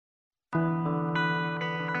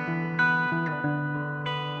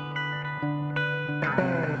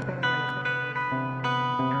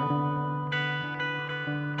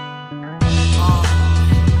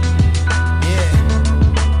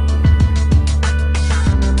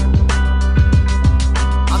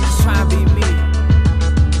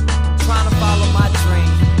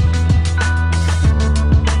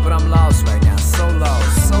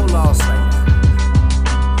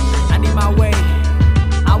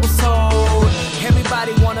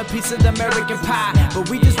piece of the American pie, but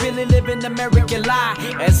we just really live in the American lie.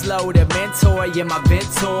 S-Lo, the mentor, yeah, my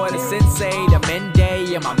mentor, the sensei, the Mende,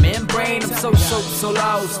 yeah, my membrane. I'm so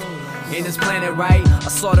lost in this planet, right? A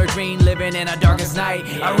slaughter green living in our darkest night.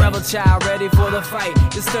 A rebel child ready for the fight.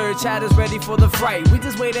 This third child is ready for the fright. We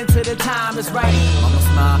just wait until the time is right. Mama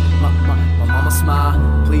smile, my mama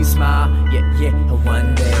smile. Please smile, yeah,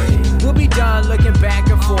 one day we'll be done looking back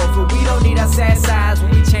and forth, but we don't need our sad sides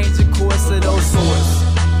when we change the course of those swords.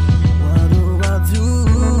 What do I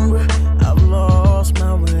do? I've lost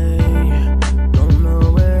my way. Don't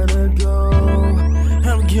know where to go.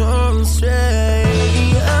 I'm gone astray.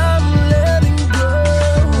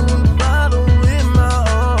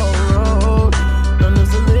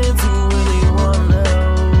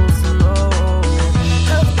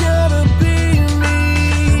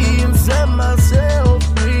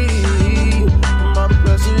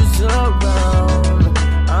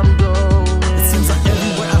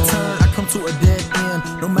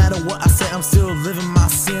 I'm still living my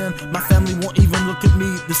sin. My family won't even look at me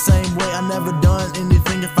the same way. I never done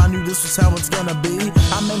anything if I knew this was how it's gonna be.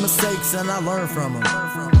 I made mistakes and I learned from them.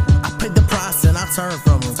 I paid the price and I turned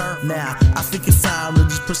from them. Now I think it's time to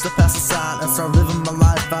just push the past aside and start living my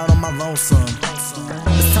life out on my lonesome.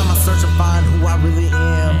 This time I search and find who I really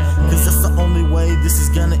am, cause that's the only way this is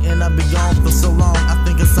gonna end. I've been gone for so long, I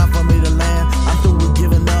think it's time for me to land. I'm through with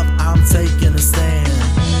giving up, I'm taking a stand.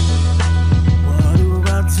 What do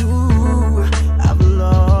I do?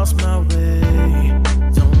 Lost my way,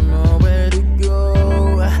 don't know where to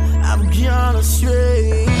go. I've gone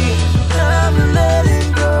astray. I'm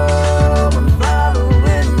letting go. I'm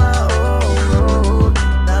following my own road,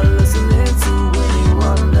 not listening to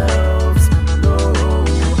anyone else. No,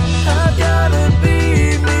 I gotta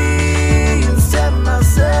be me and set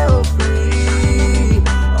myself free.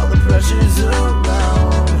 All the pressure's around,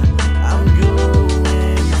 I'm going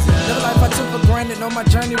down. The life I took for granted, no, my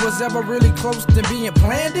journey was ever really close to being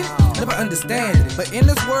planned it. Never understand it, but in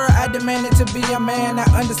this world I demanded to be a man. I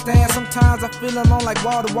understand sometimes I feel alone like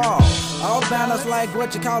wall to wall. All balance like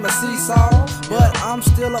what you call a seesaw, but I'm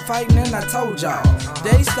still a fighting and I told y'all.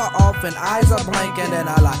 Days start off and eyes are blanking and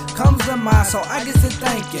I like comes to mind, so I get to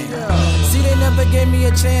thinking. See, they never gave me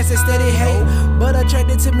a chance, they steady hate, but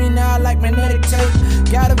attracted to me now like magnetic tape.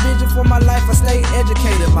 Got a vision for my life, I stay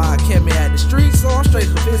educated. Mine kept me at the street, so I'm straight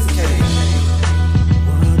sophisticated.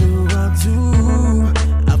 What do I do?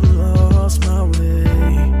 I've lost my way.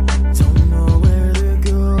 Don't